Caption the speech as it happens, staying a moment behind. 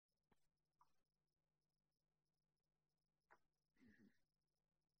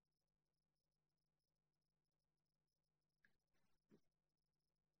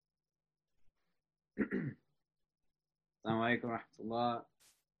السلام عليكم ورحمة الله.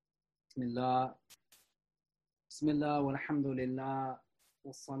 بسم الله بسم الله والحمد لله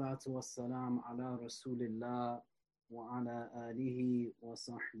والصلاة والسلام على رسول الله وعلى آله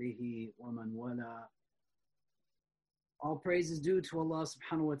وصحبه ومن wala. All praise is due to Allah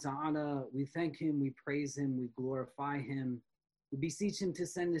subhanahu wa ta'ala. We thank Him, we praise Him, we glorify Him. We beseech Him to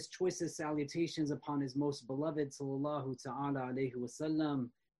send His choicest salutations upon His most beloved sallallahu ta'ala alayhi wa sallam,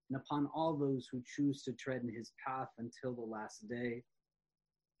 and upon all those who choose to tread in His path until the last day.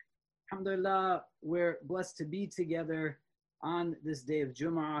 Alhamdulillah, we're blessed to be together on this day of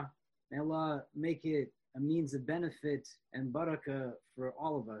Jum'ah. May Allah make it a means of benefit and barakah for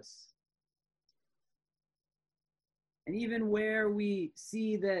all of us. And even where we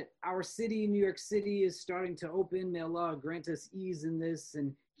see that our city, New York City, is starting to open, may Allah grant us ease in this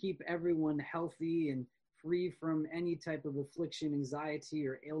and keep everyone healthy and free from any type of affliction, anxiety,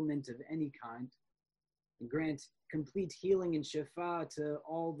 or ailment of any kind. And grant complete healing and shifa to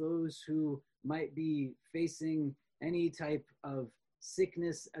all those who might be facing any type of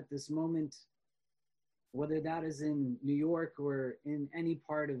sickness at this moment, whether that is in New York or in any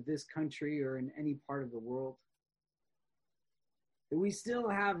part of this country or in any part of the world. That we still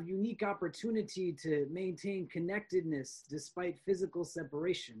have unique opportunity to maintain connectedness despite physical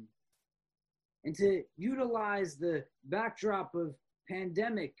separation, and to utilize the backdrop of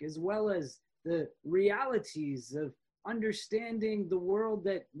pandemic as well as the realities of understanding the world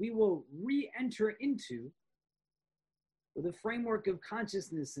that we will re-enter into with a framework of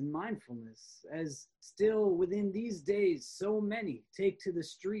consciousness and mindfulness, as still within these days so many take to the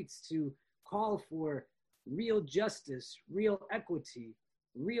streets to call for real justice, real equity,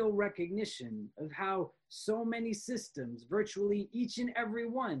 real recognition of how so many systems, virtually each and every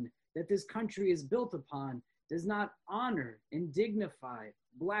one that this country is built upon, does not honor and dignify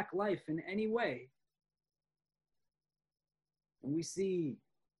Black life in any way. And we see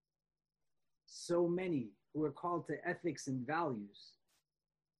so many who are called to ethics and values,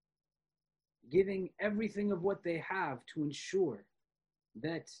 giving everything of what they have to ensure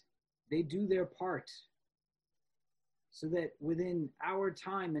that they do their part, so that within our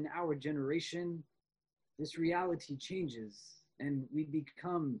time and our generation, this reality changes and we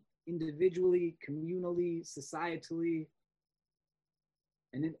become individually, communally, societally,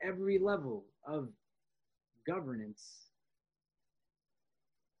 and in every level of governance,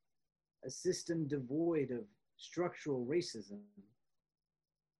 a system devoid of structural racism,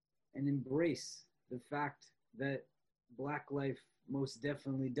 and embrace the fact that Black life most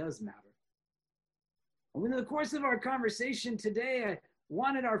definitely does matter. And in the course of our conversation today, I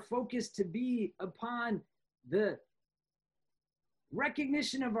wanted our focus to be upon the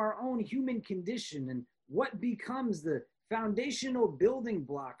recognition of our own human condition and what becomes the foundational building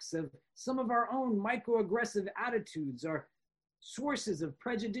blocks of some of our own microaggressive attitudes, our sources of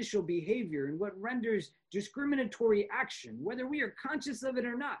prejudicial behavior, and what renders discriminatory action, whether we are conscious of it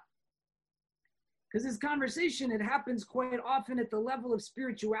or not. Because this conversation, it happens quite often at the level of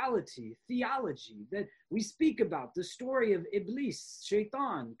spirituality, theology, that we speak about the story of Iblis,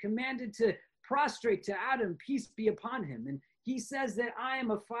 Shaitan, commanded to prostrate to Adam, peace be upon him. And he says that I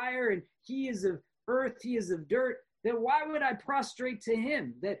am of fire and he is of earth, he is of dirt. That why would I prostrate to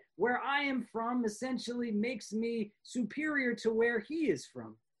him? That where I am from essentially makes me superior to where he is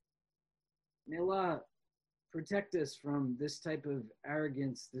from. May Allah protect us from this type of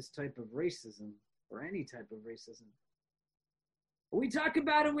arrogance, this type of racism, or any type of racism. We talk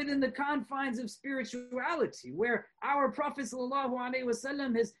about it within the confines of spirituality, where our Prophet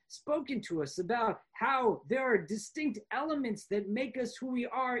ﷺ has spoken to us about how there are distinct elements that make us who we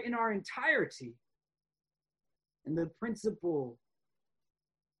are in our entirety. And the principal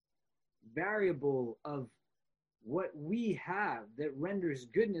variable of what we have that renders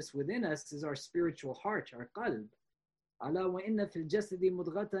goodness within us is our spiritual heart, our qalb. ألا وإن في الجسد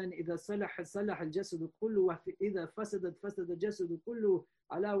مضغة إذا صلح صلح الجسد كله وإذا فسدت فسد الجسد كله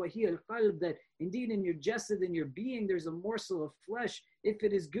ألا وهي القلب. That indeed in your jasad, in your being, there's a morsel of flesh. If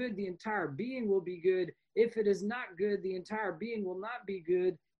it is good, the entire being will be good. If it is not good, the entire being will not be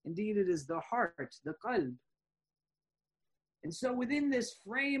good. Indeed, it is the heart, the qalb. And so within this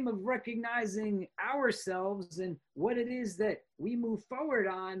frame of recognizing ourselves and what it is that we move forward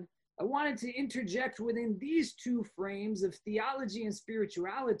on, I wanted to interject within these two frames of theology and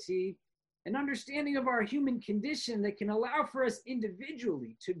spirituality an understanding of our human condition that can allow for us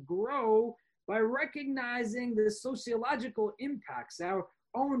individually to grow by recognizing the sociological impacts, our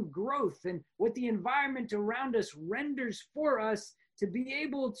own growth, and what the environment around us renders for us to be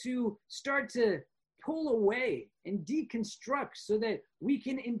able to start to pull away and deconstruct so that we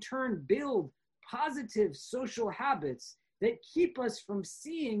can in turn build positive social habits that keep us from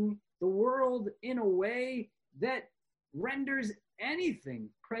seeing the world in a way that renders anything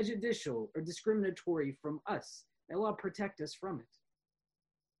prejudicial or discriminatory from us. May Allah protect us from it.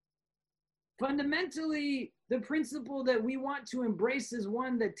 Fundamentally, the principle that we want to embrace is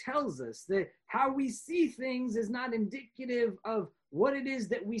one that tells us that how we see things is not indicative of what it is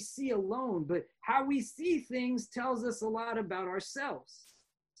that we see alone, but how we see things tells us a lot about ourselves.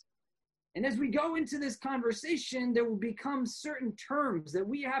 And as we go into this conversation, there will become certain terms that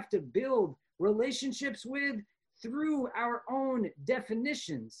we have to build relationships with through our own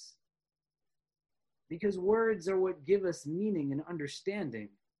definitions, because words are what give us meaning and understanding.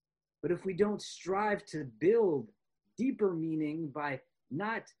 But if we don't strive to build deeper meaning by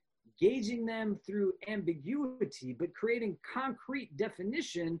not gauging them through ambiguity, but creating concrete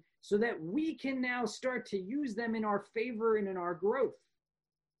definition so that we can now start to use them in our favor and in our growth.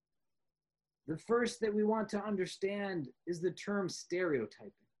 The first that we want to understand is the term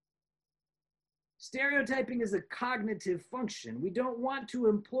stereotyping. Stereotyping is a cognitive function. We don't want to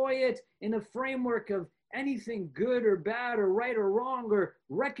employ it in a framework of anything good or bad or right or wrong, or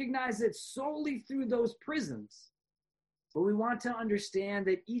recognize it solely through those prisms. But we want to understand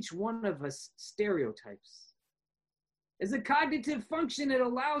that each one of us stereotypes. As a cognitive function, it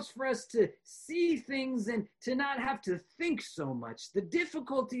allows for us to see things and to not have to think so much. The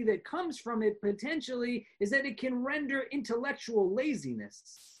difficulty that comes from it potentially is that it can render intellectual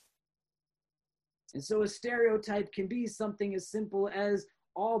laziness. And so a stereotype can be something as simple as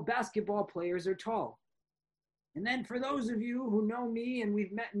all basketball players are tall. And then for those of you who know me and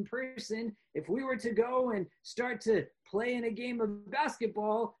we've met in person, if we were to go and start to play in a game of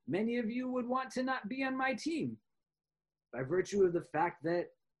basketball, many of you would want to not be on my team by virtue of the fact that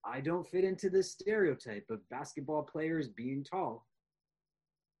I don't fit into this stereotype of basketball players being tall.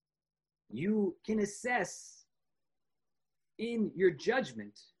 You can assess in your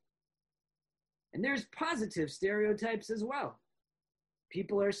judgment. And there's positive stereotypes as well.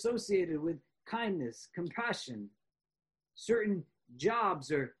 People are associated with kindness, compassion. Certain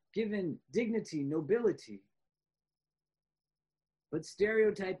jobs are given dignity, nobility. But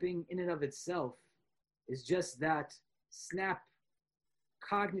stereotyping in and of itself is just that snap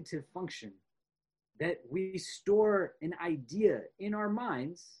cognitive function that we store an idea in our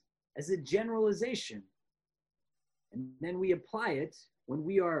minds as a generalization. And then we apply it when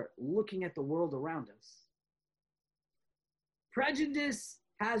we are looking at the world around us. Prejudice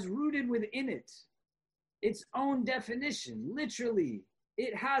has rooted within it its own definition. Literally,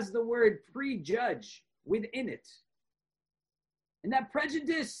 it has the word prejudge within it. And that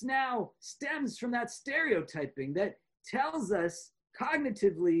prejudice now stems from that stereotyping that tells us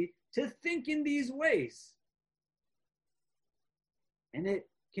cognitively to think in these ways. And it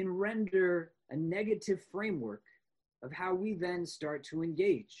can render a negative framework of how we then start to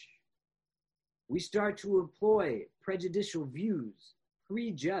engage. We start to employ prejudicial views,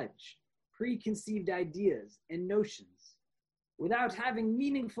 prejudge, preconceived ideas and notions without having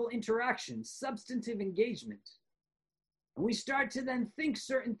meaningful interaction, substantive engagement. And we start to then think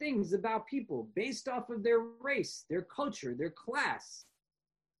certain things about people based off of their race, their culture, their class,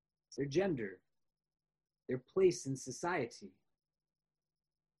 their gender, their place in society.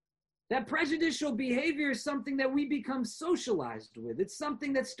 That prejudicial behavior is something that we become socialized with. It's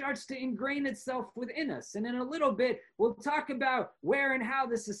something that starts to ingrain itself within us. And in a little bit, we'll talk about where and how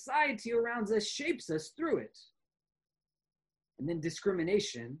the society around us shapes us through it. And then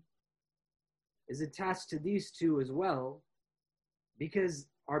discrimination is attached to these two as well, because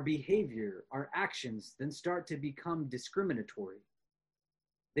our behavior, our actions then start to become discriminatory.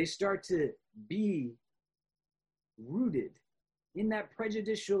 They start to be rooted in that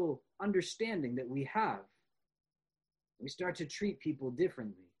prejudicial understanding that we have. We start to treat people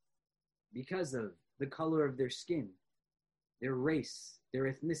differently because of the color of their skin, their race, their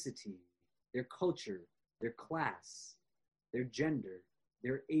ethnicity, their culture, their class, their gender,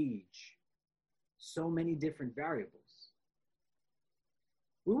 their age. So many different variables.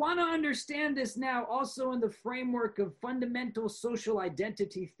 We want to understand this now also in the framework of fundamental social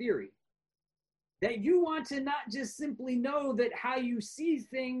identity theory. That you want to not just simply know that how you see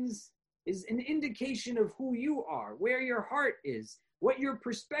things is an indication of who you are, where your heart is, what your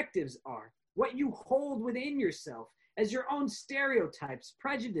perspectives are, what you hold within yourself as your own stereotypes,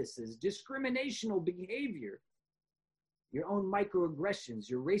 prejudices, discriminational behavior, your own microaggressions,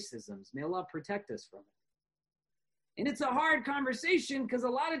 your racisms. May Allah protect us from it. And it's a hard conversation because a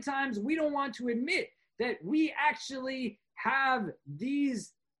lot of times we don't want to admit that we actually have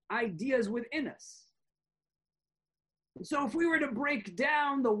these ideas within us. And so if we were to break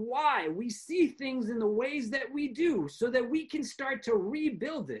down the why, we see things in the ways that we do so that we can start to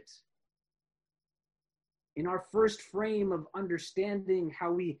rebuild it. In our first frame of understanding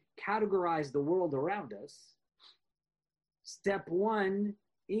how we categorize the world around us, step one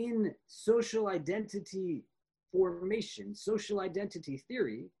in social identity formation, social identity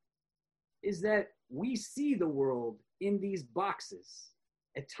theory, is that we see the world in these boxes,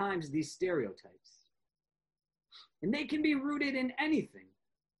 at times these stereotypes. And they can be rooted in anything: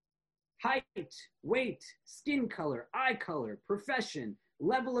 height, weight, skin color, eye color, profession,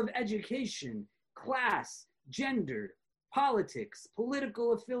 level of education, class, gender, politics,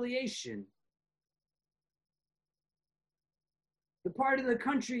 political affiliation, the part of the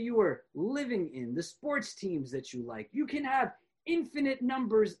country you are living in, the sports teams that you like. You can have infinite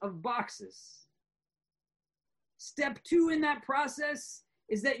numbers of boxes. Step two in that process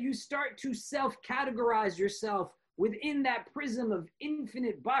is that you start to self-categorize yourself within that prism of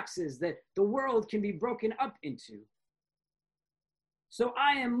infinite boxes that the world can be broken up into. So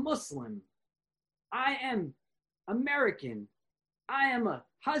I am Muslim. I am American. I am a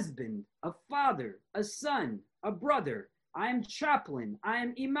husband, a father, a son, a brother. I am chaplain. I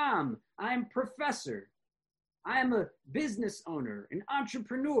am imam. I am professor. I am a business owner, an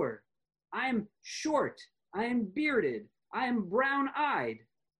entrepreneur. I am short. I am bearded. I am brown-eyed.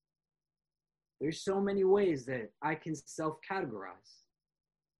 There's so many ways that I can self-categorize.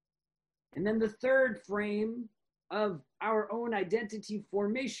 And then the third frame of our own identity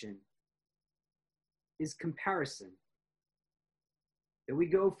formation is comparison. That we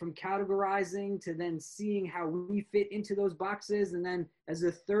go from categorizing to then seeing how we fit into those boxes. And then as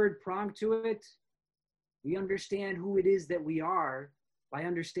a third prong to it, we understand who it is that we are by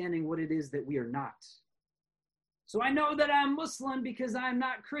understanding what it is that we are not. So I know that I'm Muslim because I'm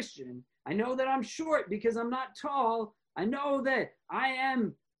not Christian. I know that I'm short because I'm not tall. I know that I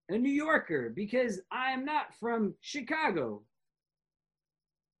am a New Yorker because I am not from Chicago.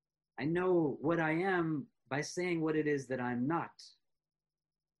 I know what I am by saying what it is that I'm not.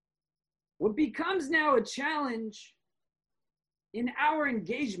 What becomes now a challenge in our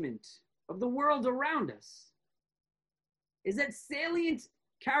engagement of the world around us is that salient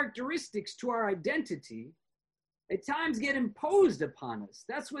characteristics to our identity at times get imposed upon us.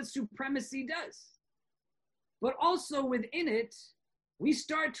 That's what supremacy does. But also within it, we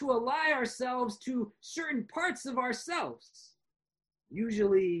start to ally ourselves to certain parts of ourselves,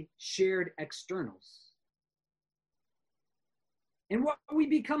 usually shared externals. And what we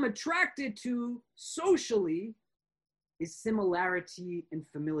become attracted to socially is similarity and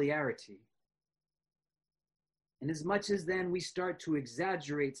familiarity. And as much as then we start to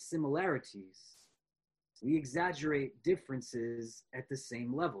exaggerate similarities, we exaggerate differences at the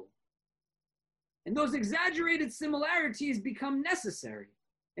same level. And those exaggerated similarities become necessary.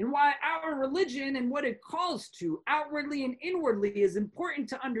 And why our religion and what it calls to outwardly and inwardly is important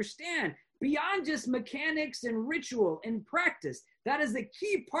to understand beyond just mechanics and ritual and practice. That is a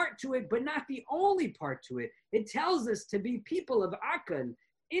key part to it, but not the only part to it. It tells us to be people of aql,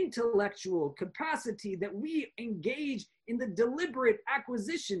 intellectual capacity, that we engage in the deliberate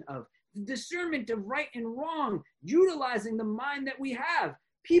acquisition of the discernment of right and wrong, utilizing the mind that we have.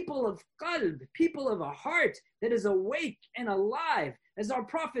 People of qalb, people of a heart that is awake and alive. As our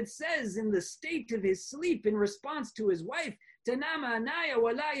prophet says in the state of his sleep in response to his wife, Tanama anaya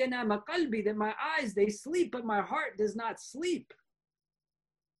wa la yanama qalbi, that my eyes, they sleep, but my heart does not sleep.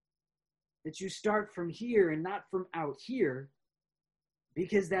 That you start from here and not from out here,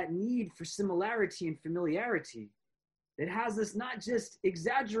 because that need for similarity and familiarity that has us not just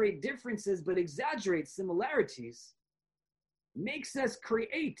exaggerate differences, but exaggerate similarities, makes us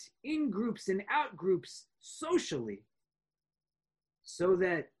create in-groups and out-groups socially so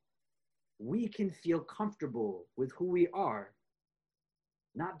that we can feel comfortable with who we are,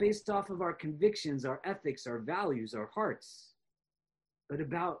 not based off of our convictions, our ethics, our values, our hearts, but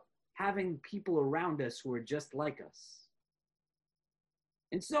about having people around us who are just like us.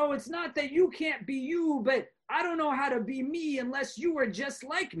 And so it's not that you can't be you, but I don't know how to be me unless you are just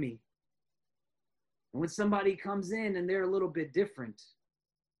like me. And when somebody comes in and they're a little bit different,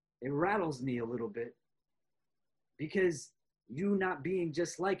 it rattles me a little bit, because you not being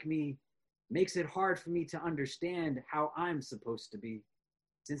just like me makes it hard for me to understand how I'm supposed to be,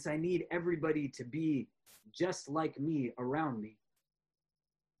 since I need everybody to be just like me around me.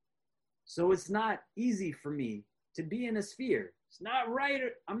 So it's not easy for me to be in a sphere. It's not right.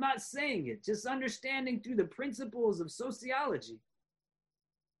 I'm not saying it, just understanding through the principles of sociology,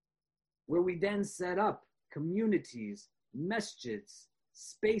 where we then set up communities, masjids,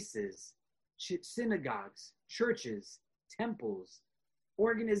 spaces, synagogues, churches, temples,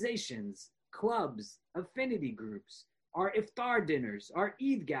 organizations, clubs, affinity groups, our iftar dinners, our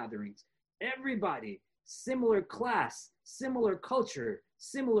Eid gatherings, everybody, similar class, similar culture,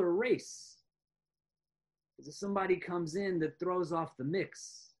 similar race. If somebody comes in that throws off the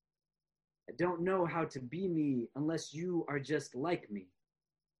mix, I don't know how to be me unless you are just like me.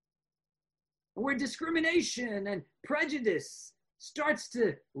 And where discrimination and prejudice starts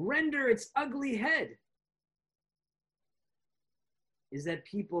to render its ugly head is that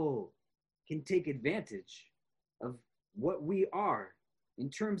people can take advantage of what we are in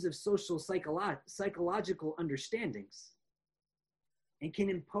terms of social psychological understandings and can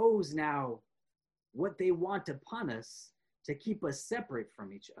impose now what they want upon us to keep us separate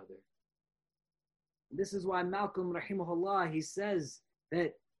from each other. And this is why Malcolm, rahimahullah, he says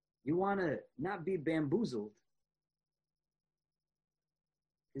that you want to not be bamboozled.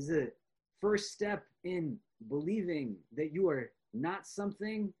 Is the first step in believing that you are not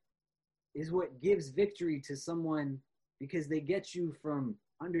something is what gives victory to someone, because they get you from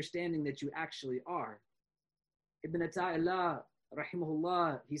understanding that you actually are. Ibn Ata'illah,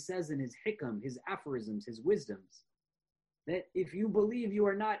 rahimahullah, he says in his hikam, his aphorisms, his wisdoms, that if you believe you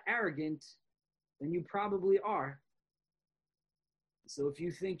are not arrogant, then you probably are. So if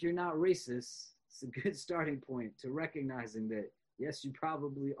you think you're not racist, it's a good starting point to recognizing that, yes, you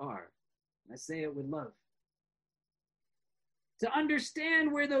probably are. I say it with love. To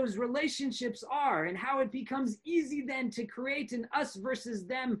understand where those relationships are and how it becomes easy then to create an us versus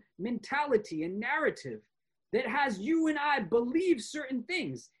them mentality and narrative that has you and I believe certain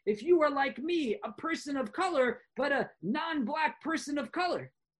things. If you are like me, a person of color, but a non-black person of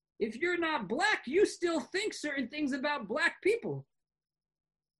color. If you're not black, you still think certain things about black people.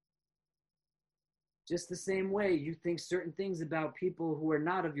 Just the same way you think certain things about people who are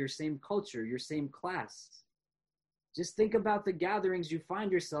not of your same culture, your same class. Just think about the gatherings you find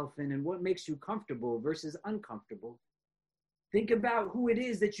yourself in and what makes you comfortable versus uncomfortable. Think about who it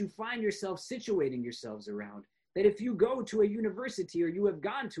is that you find yourself situating yourselves around. That if you go to a university or you have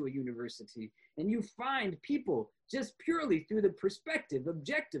gone to a university and you find people just purely through the perspective,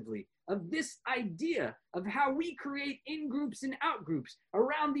 objectively, of this idea of how we create in-groups and out-groups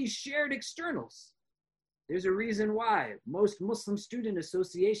around these shared externals. There's a reason why most Muslim student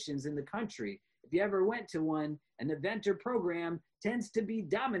associations in the country, if you ever went to one, an event or program tends to be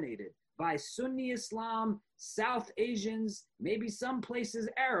dominated by Sunni Islam, South Asians, maybe some places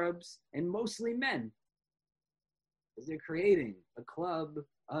Arabs, and mostly men. Because they're creating a club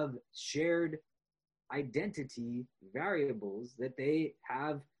of shared identity variables that they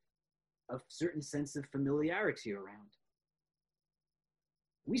have a certain sense of familiarity around.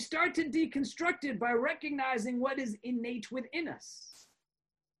 We start to deconstruct it by recognizing what is innate within us.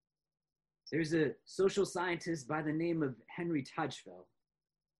 There's a social scientist by the name of Henry Tajfel,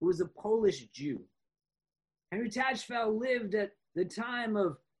 who was a Polish Jew. Henry Tajfel lived at the time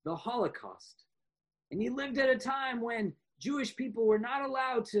of the Holocaust. And he lived at a time when Jewish people were not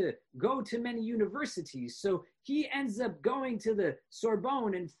allowed to go to many universities. So he ends up going to the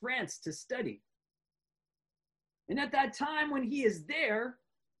Sorbonne in France to study. And at that time when he is there,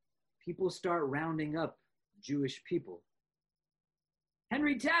 people start rounding up Jewish people.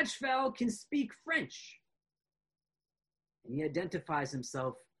 Henry Tajfel can speak French. And he identifies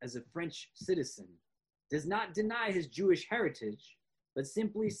himself as a French citizen, does not deny his Jewish heritage, but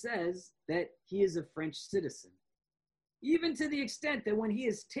simply says that he is a French citizen. Even to the extent that when he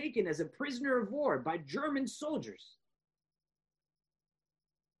is taken as a prisoner of war by German soldiers,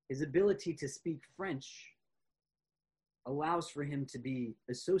 his ability to speak French allows for him to be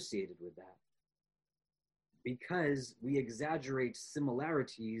associated with that, because we exaggerate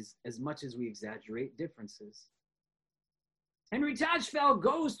similarities as much as we exaggerate differences. Henry Tajfel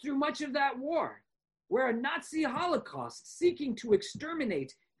goes through much of that war, where a Nazi Holocaust seeking to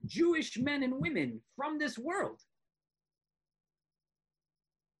exterminate Jewish men and women from this world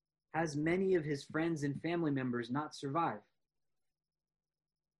has many of his friends and family members not survive.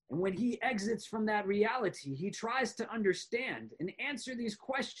 And when he exits from that reality, he tries to understand and answer these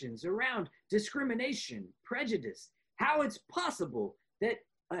questions around discrimination, prejudice, how it's possible that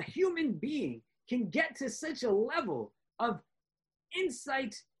a human being can get to such a level of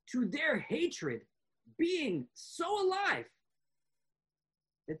insight to their hatred, being so alive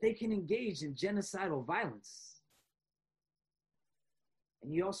that they can engage in genocidal violence.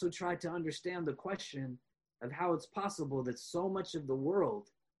 And he also tried to understand the question of how it's possible that so much of the world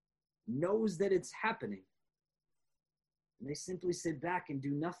knows that it's happening. And they simply sit back and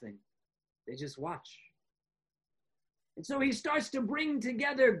do nothing. They just watch. And so he starts to bring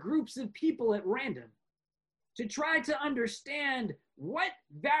together groups of people at random to try to understand what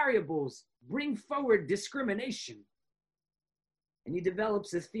variables bring forward discrimination. And he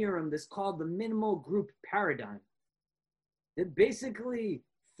develops a theorem that's called the minimal group paradigm that basically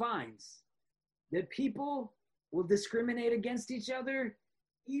finds that people will discriminate against each other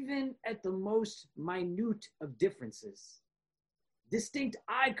even at the most minute of differences. Distinct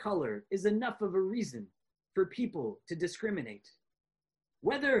eye color is enough of a reason for people to discriminate.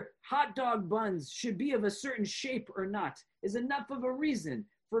 Whether hot dog buns should be of a certain shape or not is enough of a reason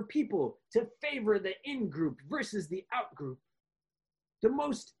for people to favor the in-group versus the out-group. The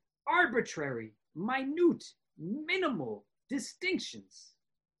most arbitrary, minute, minimal distinctions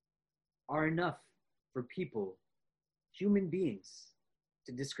are enough for people, human beings,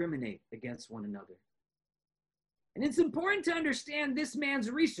 to discriminate against one another. And it's important to understand this man's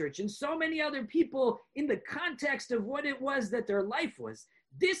research and so many other people in the context of what it was that their life was.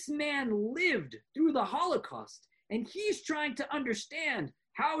 This man lived through the Holocaust, and he's trying to understand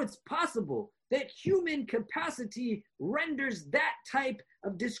how it's possible that human capacity renders that type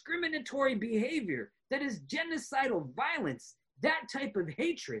of discriminatory behavior, that is genocidal violence, that type of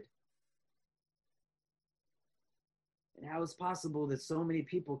hatred. And how it's possible that so many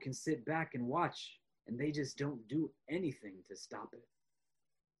people can sit back and watch and they just don't do anything to stop it.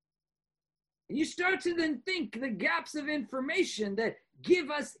 And you start to then think the gaps of information that give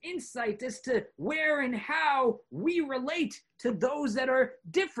us insight as to where and how we relate to those that are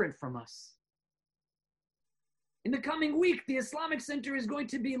different from us. In the coming week, the Islamic Center is going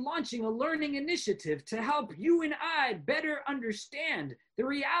to be launching a learning initiative to help you and I better understand the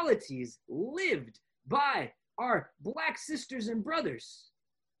realities lived by our Black sisters and brothers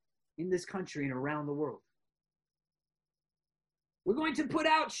in this country and around the world. We're going to put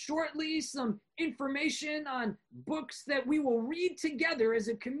out shortly some information on books that we will read together as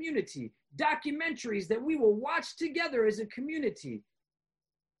a community, documentaries that we will watch together as a community,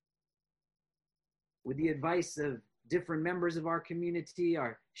 with the advice of different members of our community,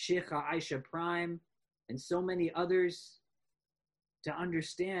 our Sheikh Aisha Prime, and so many others, to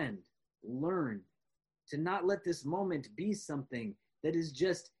understand, learn, to not let this moment be something that is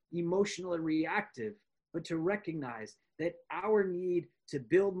just emotional and reactive, but to recognize that our need to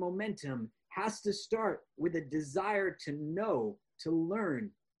build momentum has to start with a desire to know, to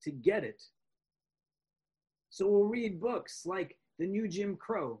learn, to get it. So we'll read books like The New Jim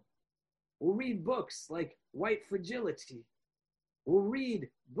Crow. We'll read books like White Fragility. We'll read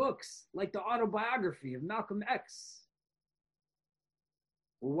books like the autobiography of Malcolm X.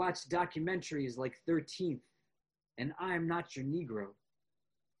 We'll watch documentaries like 13th and I'm Not Your Negro.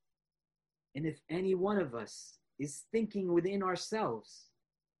 And if any one of us is thinking within ourselves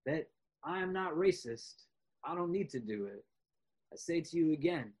that I am not racist, I don't need to do it. I say to you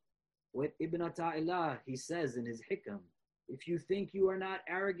again, what Ibn Ata'illah, he says in his hikam, if you think you are not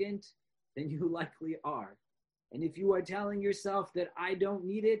arrogant, then you likely are. And if you are telling yourself that I don't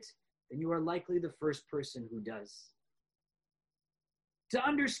need it, then you are likely the first person who does. To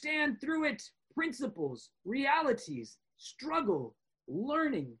understand through it principles, realities, struggle,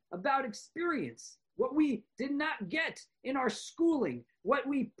 learning about experience, what we did not get in our schooling, what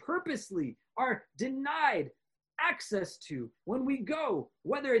we purposely are denied access to when we go,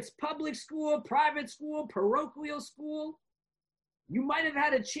 whether it's public school, private school, parochial school. You might have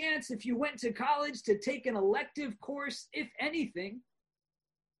had a chance if you went to college to take an elective course, if anything.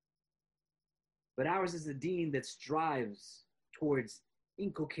 But ours is a deen that strives towards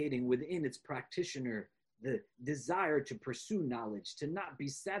inculcating within its practitioner the desire to pursue knowledge, to not be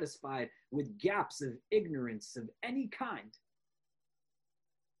satisfied with gaps of ignorance of any kind.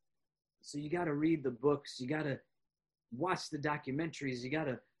 So you got to read the books, you got to watch the documentaries, you got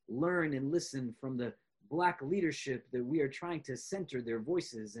to learn and listen from the Black leadership that we are trying to center their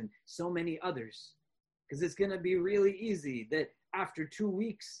voices and so many others. Because it's going to be really easy that after 2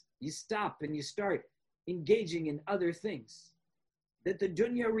 weeks, you stop and you start engaging in other things. That the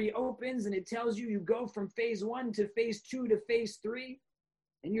dunya reopens and it tells you go from phase 1 to phase 2 to phase 3,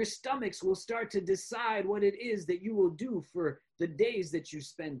 and your stomachs will start to decide what it is that you will do for the days that you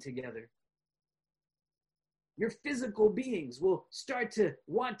spend together. Your physical beings will start to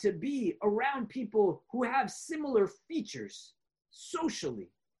want to be around people who have similar features socially.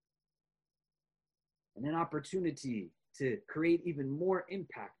 And an opportunity to create even more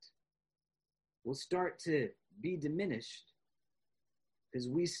impact will start to be diminished because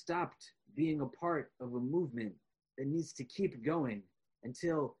we stopped being a part of a movement that needs to keep going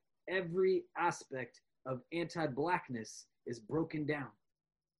until every aspect of anti-Blackness is broken down.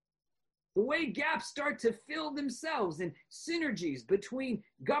 The way gaps start to fill themselves and synergies between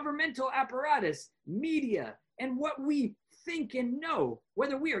governmental apparatus, media, and what we think and know,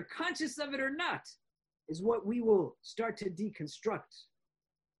 whether we are conscious of it or not, is what we will start to deconstruct.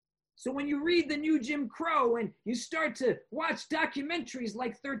 So when you read the new Jim Crow and you start to watch documentaries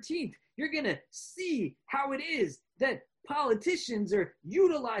like 13th, you're going to see how it is that politicians are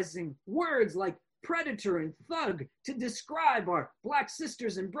utilizing words like predator and thug to describe our black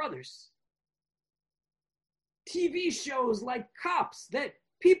sisters and brothers. TV shows like Cops that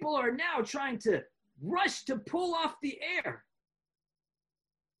people are now trying to rush to pull off the air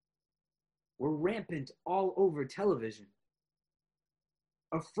were rampant all over television,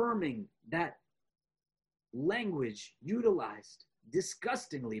 affirming that language utilized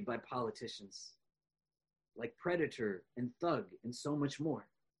disgustingly by politicians like predator and thug and so much more.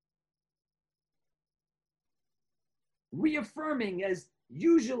 Reaffirming as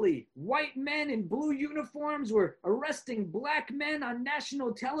usually white men in blue uniforms were arresting black men on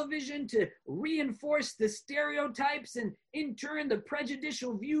national television to reinforce the stereotypes and in turn the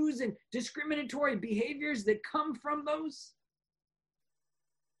prejudicial views and discriminatory behaviors that come from those.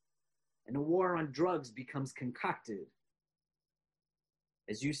 And a war on drugs becomes concocted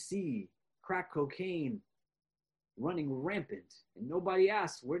as you see crack cocaine running rampant, and nobody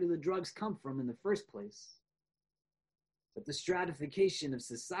asks, where do the drugs come from in the first place? But the stratification of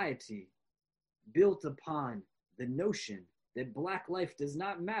society built upon the notion that black life does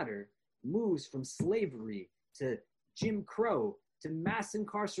not matter moves from slavery to Jim Crow to mass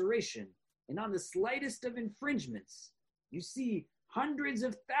incarceration. And on the slightest of infringements, you see hundreds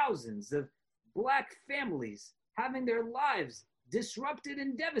of thousands of black families having their lives disrupted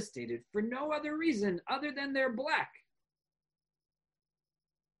and devastated for no other reason other than they're black.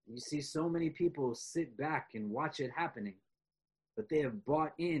 You see so many people sit back and watch it happening, but they have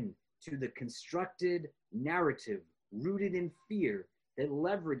bought in to the constructed narrative rooted in fear that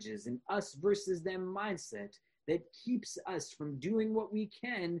leverages an us versus them mindset that keeps us from doing what we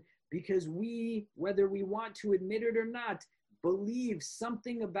can because we, whether we want to admit it or not, believe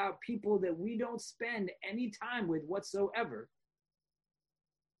something about people that we don't spend any time with whatsoever.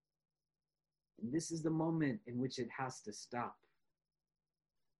 And this is the moment in which it has to stop.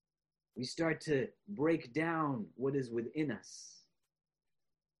 We start to break down what is within us,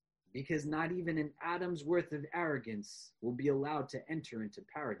 because not even an atom's worth of arrogance will be allowed to enter into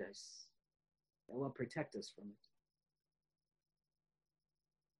paradise. Allah protect us from it.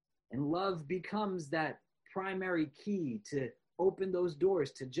 And love becomes that primary key to open those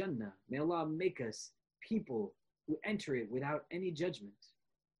doors to Jannah. May Allah make us people who enter it without any judgment.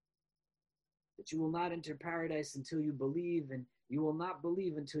 That you will not enter paradise until you believe, and you will not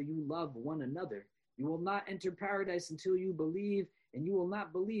believe until you love one another. You will not enter paradise until you believe, and you will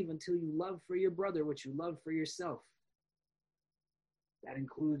not believe until you love for your brother what you love for yourself. That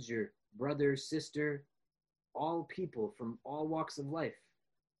includes your brother, sister, all people from all walks of life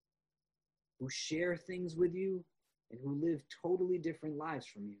who share things with you and who live totally different lives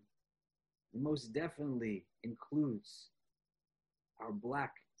from you. It most definitely includes our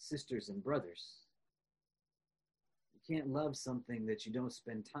black sisters and brothers. You can't love something that you don't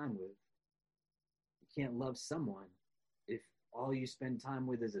spend time with. You can't love someone if all you spend time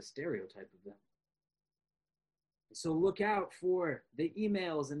with is a stereotype of them. So look out for the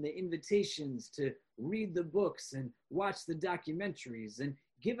emails and the invitations to read the books and watch the documentaries and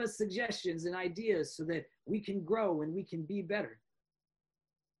give us suggestions and ideas so that we can grow and we can be better.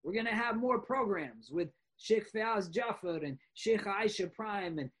 We're going to have more programs with Sheikh Fayaz Jafar and Sheikh Aisha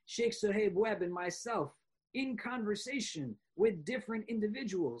Prime and Sheikh Sohaib Webb and myself in conversation with different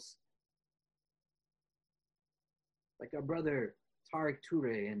individuals like our brother Tariq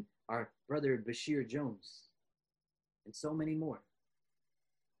Toure and our brother Bashir Jones and so many more.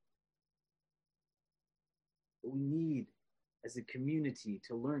 But we need as a community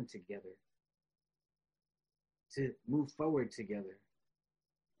to learn together, to move forward together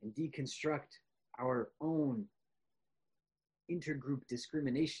and deconstruct our own intergroup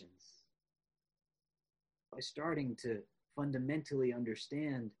discriminations by starting to fundamentally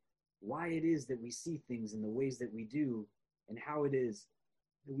understand why it is that we see things in the ways that we do and how it is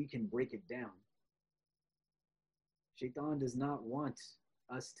that we can break it down. Shaitan does not want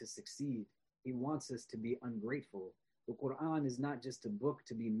us to succeed. He wants us to be ungrateful. The Quran is not just a book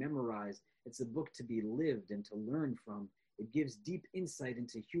to be memorized. It's a book to be lived and to learn from. It gives deep insight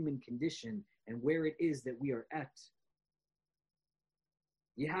into human condition and where it is that we are at.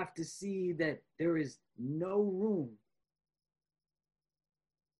 You have to see that there is no room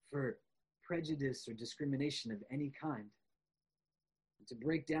for prejudice or discrimination of any kind. to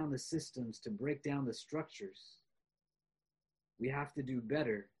break down the systems, to break down the structures. We have to do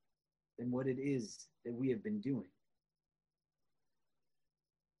better than what it is that we have been doing.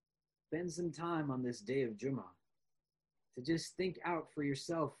 Spend some time on this day of Jummah to just think out for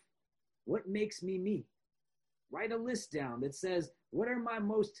yourself, what makes me me? Write a list down that says, what are my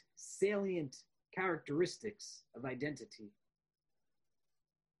most salient characteristics of identity?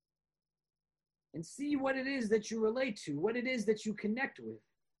 And see what it is that you relate to, what it is that you connect with,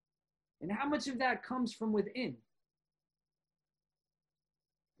 and how much of that comes from within.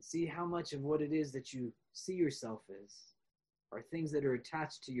 See how much of what it is that you see yourself as are things that are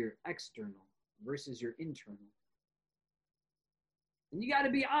attached to your external versus your internal. And you got to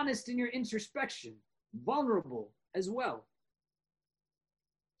be honest in your introspection, vulnerable as well.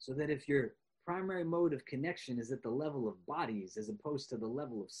 So that if your primary mode of connection is at the level of bodies as opposed to the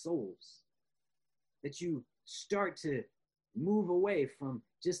level of souls, that you start to move away from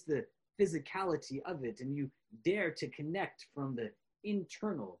just the physicality of it and you dare to connect from the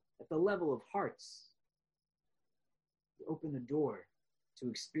internal at the level of hearts. You open the door to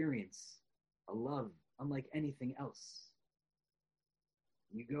experience a love unlike anything else.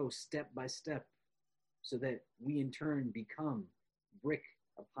 You go step by step so that we in turn become brick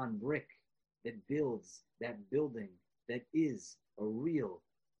upon brick that builds that building that is a real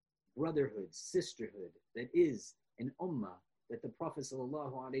brotherhood, sisterhood, that is an ummah that the Prophet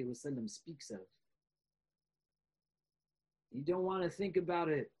ﷺ speaks of. You don't want to think about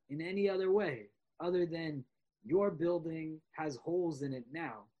it in any other way other than your building has holes in it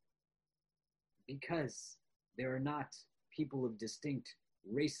now because there are not people of distinct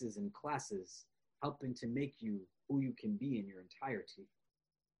races and classes helping to make you who you can be in your entirety.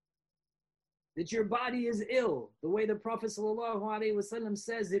 That your body is ill, the way the Prophet ﷺ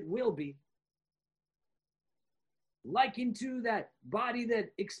says it will be. Likened to that body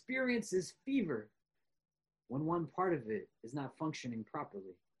that experiences fever when one part of it is not functioning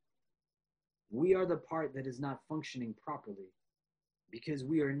properly. We are the part that is not functioning properly because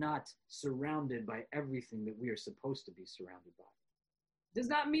we are not surrounded by everything that we are supposed to be surrounded by. It does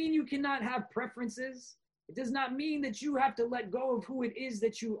not mean you cannot have preferences. It does not mean that you have to let go of who it is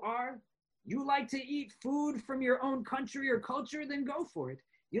that you are. You like to eat food from your own country or culture, then go for it.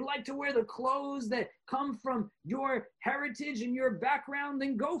 You like to wear the clothes that come from your heritage and your background,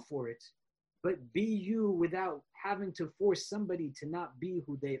 then go for it. But be you without having to force somebody to not be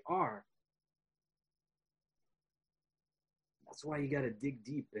who they are. That's why you got to dig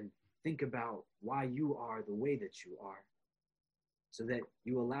deep and think about why you are the way that you are, so that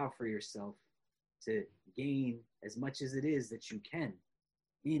you allow for yourself to gain as much as it is that you can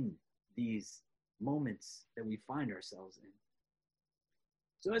in these moments that we find ourselves in.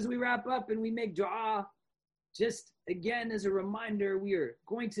 So as we wrap up and we make dua, just again as a reminder, we are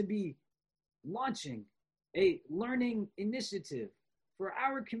going to be launching a learning initiative for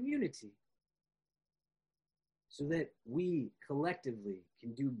our community so that we collectively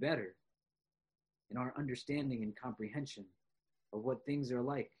can do better in our understanding and comprehension of what things are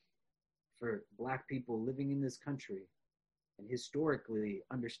like for Black people living in this country, and historically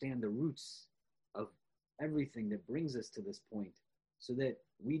understand the roots of everything that brings us to this point, so that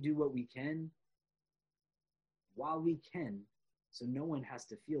we do what we can while we can, so no one has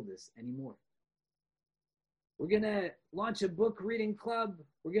to feel this anymore. We're going to launch a book reading club.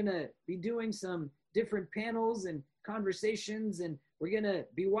 We're going to be doing some different panels and conversations, and we're going to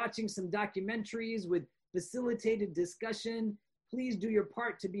be watching some documentaries with facilitated discussion. Please do your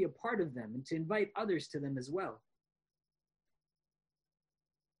part to be a part of them and to invite others to them as well.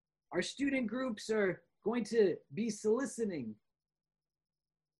 Our student groups are going to be soliciting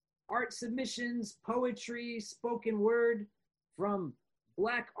art submissions, poetry, spoken word from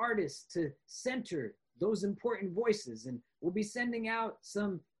Black artists to center those important voices. And we'll be sending out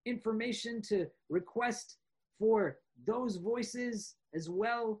some information to request for those voices as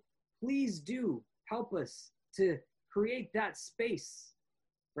well. Please do help us to create that space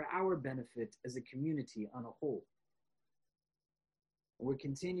for our benefit as a community on a whole. We're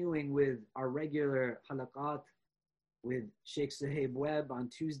continuing with our regular halaqat with Sheikh Suhaib Webb on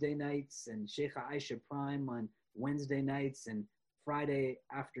Tuesday nights and Sheikh Aisha Prime on Wednesday nights and Friday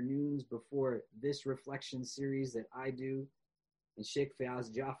afternoons before this reflection series that I do, and Sheikh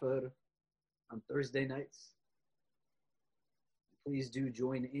Fayaz Jafar on Thursday nights. Please do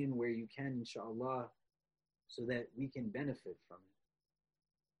join in where you can, inshallah, so that we can benefit from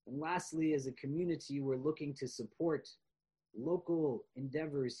it. And lastly, as a community, we're looking to support local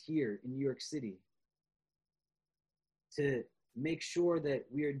endeavors here in New York City to make sure that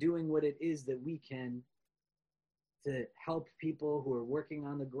we are doing what it is that we can to help people who are working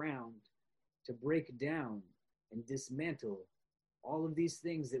on the ground to break down and dismantle all of these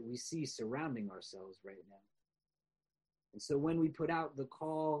things that we see surrounding ourselves right now. And so when we put out the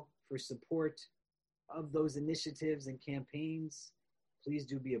call for support of those initiatives and campaigns, please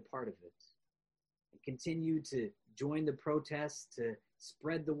do be a part of it. And continue to join the protests, to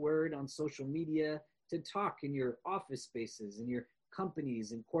spread the word on social media, to talk in your office spaces, in your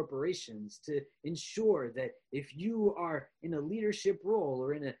companies and corporations, to ensure that if you are in a leadership role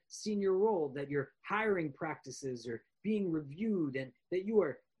or in a senior role, that your hiring practices are being reviewed and that you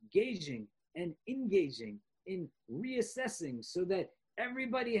are gauging and engaging in reassessing so that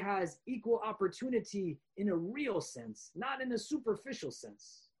everybody has equal opportunity in a real sense, not in a superficial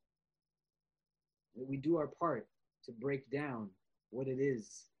sense. That we do our part to break down what it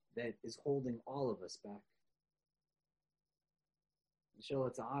is that is holding all of us back.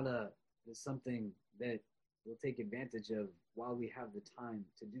 Inshallah ta'ala is something that we'll take advantage of while we have the time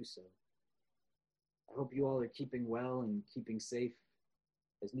to do so. I hope you all are keeping well and keeping safe.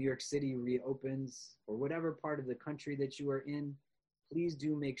 As New York City reopens, or whatever part of the country that you are in, please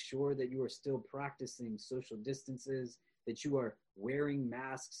do make sure that you are still practicing social distances, that you are wearing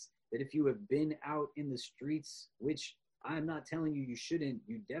masks, that if you have been out in the streets, which I'm not telling you you shouldn't,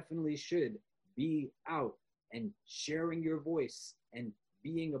 you definitely should be out and sharing your voice and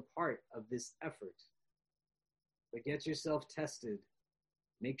being a part of this effort. But get yourself tested.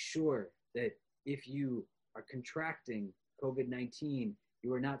 Make sure that if you are contracting COVID-19,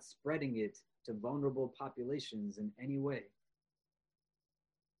 you are not spreading it to vulnerable populations in any way.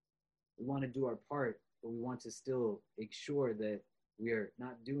 We want to do our part, but we want to still make sure that we are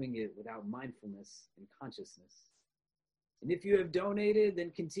not doing it without mindfulness and consciousness. And if you have donated,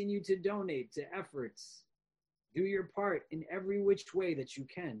 then continue to donate to efforts. Do your part in every which way that you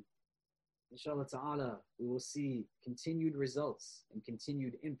can. Inshallah ta'ala, we will see continued results and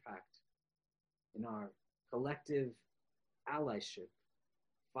continued impact in our collective allyship,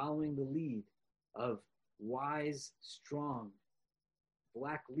 following the lead of wise, strong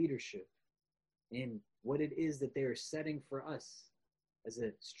Black leadership in what it is that they are setting for us as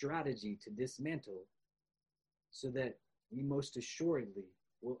a strategy to dismantle, so that we most assuredly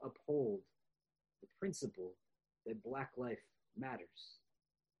will uphold the principle that Black life matters.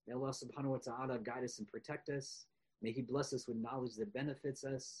 May Allah subhanahu wa ta'ala guide us and protect us. May He bless us with knowledge that benefits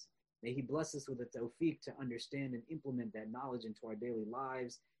us. May He bless us with the tawfiq to understand and implement that knowledge into our daily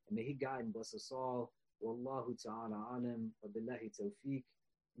lives. And may He guide and bless us all. Wallahu ta'ala alam wa billahi tawfiq.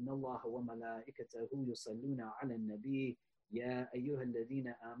 Inna Allah wa malaikatahu yusalluna ala nabi. Ya ayyuha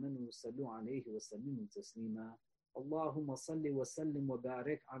alladhina amanu sallu alayhi wa sallimu taslima. Allahumma salli wa sallim wa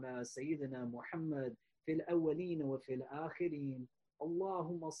barik ala Sayyidina Muhammad fil awwaleen wa fil akhirin.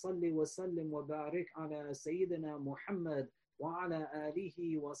 Allahumma salli wa sallim wa barik ala Sayyidina Muhammad وعلى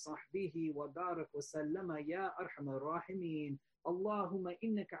آله وصحبه وبارك وسلم يا أرحم الراحمين. اللهم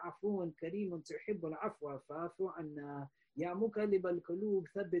إنك عفو كريم تحب العفو فاعف عنا. يا مقلب القلوب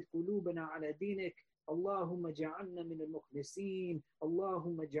ثبت قلوبنا على دينك. اللهم اجعلنا من المخلصين.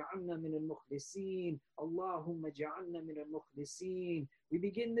 اللهم اجعلنا من المخلصين. اللهم اجعلنا من المخلصين. We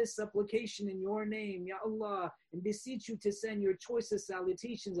begin this supplication in your name, Ya Allah, and beseech you to send your choicest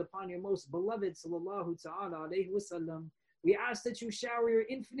salutations upon your most beloved sallallahu ta'ala alayhi wa sallam. We ask that you shower your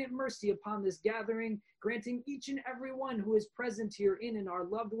infinite mercy upon this gathering, granting each and every one who is present herein and our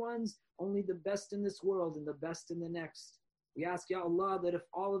loved ones only the best in this world and the best in the next. We ask, Ya Allah, that if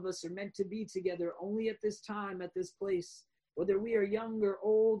all of us are meant to be together only at this time, at this place, whether we are young or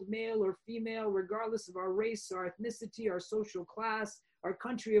old, male or female, regardless of our race, our ethnicity, our social class, our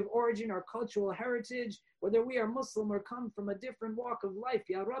country of origin, our cultural heritage, whether we are Muslim or come from a different walk of life,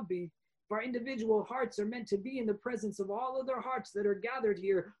 Ya Rabbi, if our individual hearts are meant to be in the presence of all other hearts that are gathered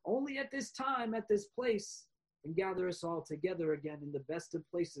here only at this time, at this place, and gather us all together again in the best of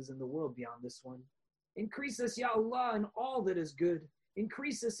places in the world beyond this one. Increase us, Ya Allah, in all that is good.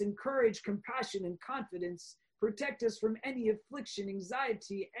 Increase us in courage, compassion, and confidence. Protect us from any affliction,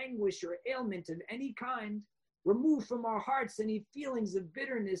 anxiety, anguish, or ailment of any kind. Remove from our hearts any feelings of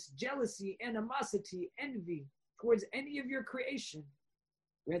bitterness, jealousy, animosity, envy towards any of your creation.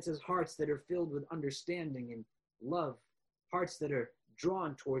 Grant us hearts that are filled with understanding and love, hearts that are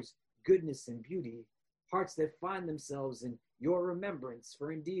drawn towards goodness and beauty, hearts that find themselves in your remembrance,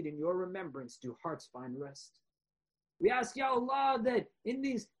 for indeed in your remembrance do hearts find rest. We ask, Ya Allah, that in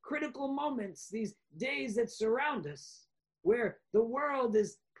these critical moments, these days that surround us, where the world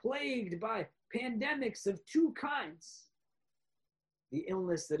is plagued by pandemics of two kinds, the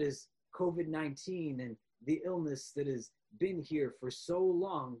illness that is COVID-19 and the illness that has been here for so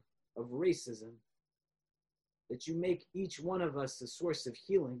long of racism, that you make each one of us a source of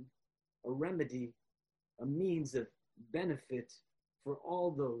healing, a remedy, a means of benefit for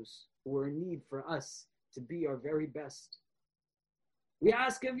all those who are in need for us to be our very best. We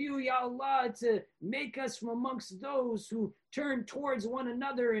ask of you, Ya Allah, to make us from amongst those who turn towards one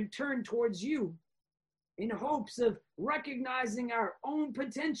another and turn towards you in hopes of recognizing our own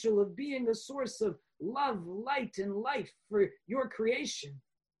potential of being a source of love, light, and life for your creation.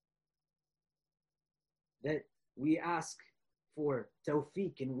 That we ask for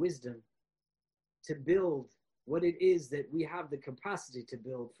tawfiq and wisdom to build what it is that we have the capacity to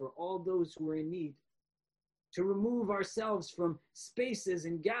build for all those who are in need, to remove ourselves from spaces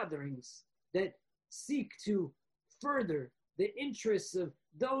and gatherings that seek to further the interests of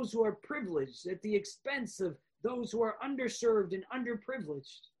those who are privileged at the expense of those who are underserved and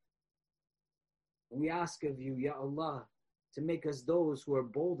underprivileged. And we ask of you, Ya Allah, to make us those who are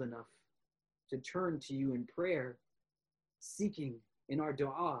bold enough to turn to you in prayer, seeking in our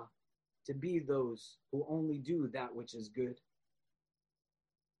dua to be those who only do that which is good.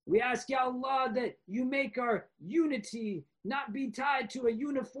 We ask, Ya Allah, that you make our unity not be tied to a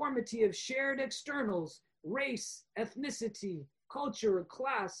uniformity of shared externals, race, ethnicity, culture, or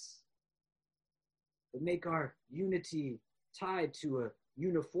class, but make our unity tied to a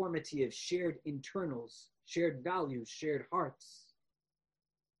uniformity of shared internals, shared values, shared hearts,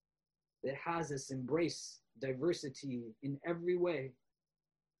 that has us embrace diversity in every way,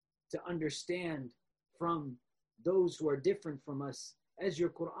 to understand from those who are different from us. As your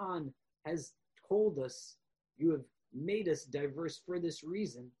Quran has told us, you have made us diverse for this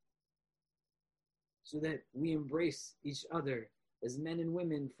reason, so that we embrace each other as men and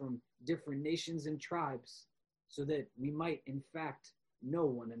women from different nations and tribes, so that we might in fact know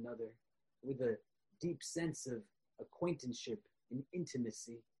one another with a deep sense of acquaintanceship and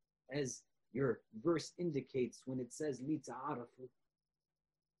intimacy, as your verse indicates when it says, "Lita'arafu."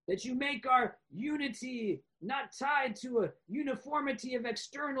 That you make our unity not tied to a uniformity of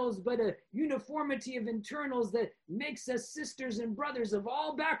externals, but a uniformity of internals that makes us sisters and brothers of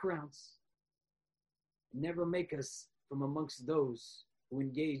all backgrounds. Never make us from amongst those who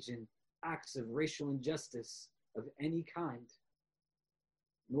engage in acts of racial injustice of any kind,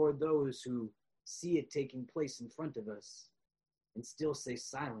 nor those who see it taking place in front of us and still stay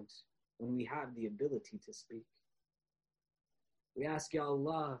silent when we have the ability to speak. We ask, Ya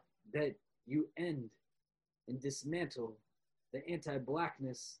Allah, that you end and dismantle the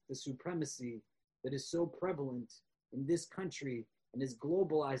anti-blackness, the supremacy that is so prevalent in this country and has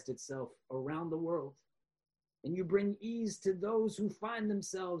globalized itself around the world. And you bring ease to those who find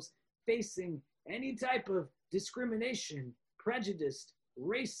themselves facing any type of discrimination, prejudice,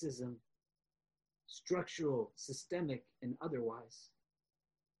 racism, structural, systemic, and otherwise.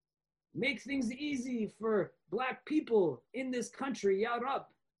 Make things easy for Black people in this country, Ya Rab.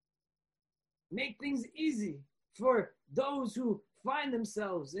 Make things easy for those who find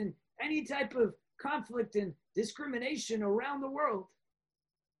themselves in any type of conflict and discrimination around the world.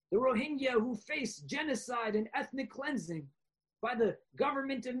 The Rohingya who face genocide and ethnic cleansing by the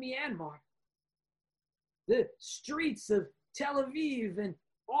government of Myanmar. The streets of Tel Aviv and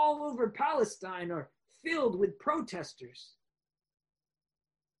all over Palestine are filled with protesters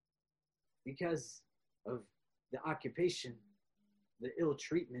because of the occupation, the ill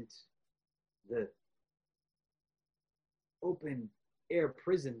treatment, the open air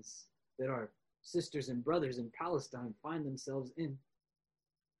prisons that our sisters and brothers in Palestine find themselves in.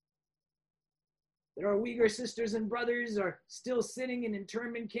 That our Uyghur sisters and brothers are still sitting in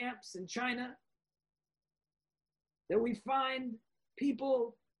internment camps in China. That we find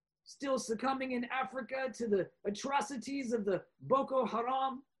people still succumbing in Africa to the atrocities of the Boko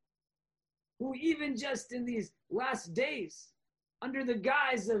Haram, who even just in these last days, under the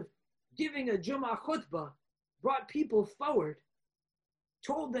guise of giving a Jummah khutbah, brought people forward,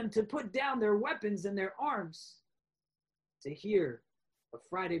 told them to put down their weapons and their arms to hear a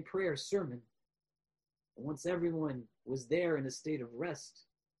Friday prayer sermon. And once everyone was there in a state of rest,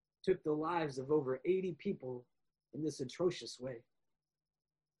 took the lives of over 80 people in this atrocious way.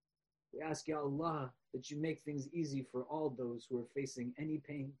 We ask, Ya Allah, that you make things easy for all those who are facing any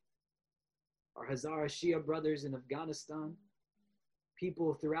pain. Our Hazara Shia brothers in Afghanistan,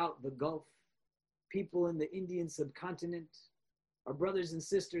 people throughout the Gulf, people in the Indian subcontinent, our brothers and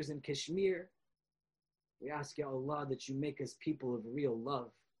sisters in Kashmir. We ask, Ya Allah, that you make us people of real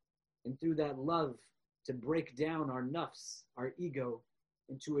love, and through that love to break down our nafs, our ego,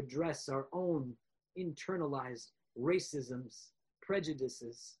 and to address our own internalized racisms,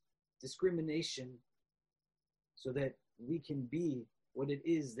 prejudices, discrimination, so that we can be what it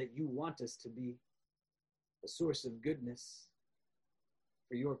is that you want us to be. a source of goodness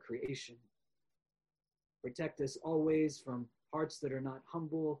for your creation. Protect us always from hearts that are not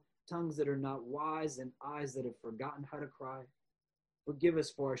humble, tongues that are not wise, and eyes that have forgotten how to cry. Forgive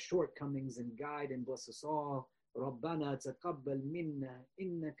us for our shortcomings and guide and bless us all. ربنا تقبل منا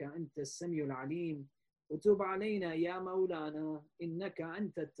إنك أنت السميع العليم وتب علينا يا مولانا إنك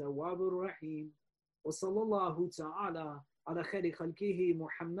أنت التواب الرحيم وصلى الله تعالى على خير خلقه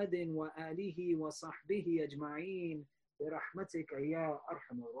محمد وآله وصحبه أجمعين برحمتك يا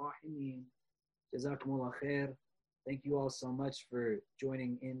أرحم الراحمين. Jazakumullah khair. Thank you all so much for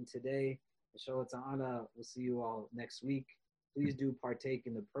joining in today. Inshallah ta'ala, we'll see you all next week. Please do partake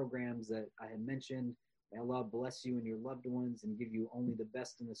in the programs that I had mentioned. May Allah bless you and your loved ones and give you only the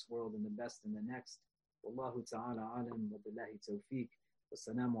best in this world and the best in the next. Wallahu ta'ala alam wa billahi tawfiq.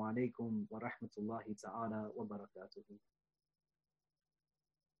 Wassalamu alaikum wa rahmatullahi ta'ala wa barakatuhu.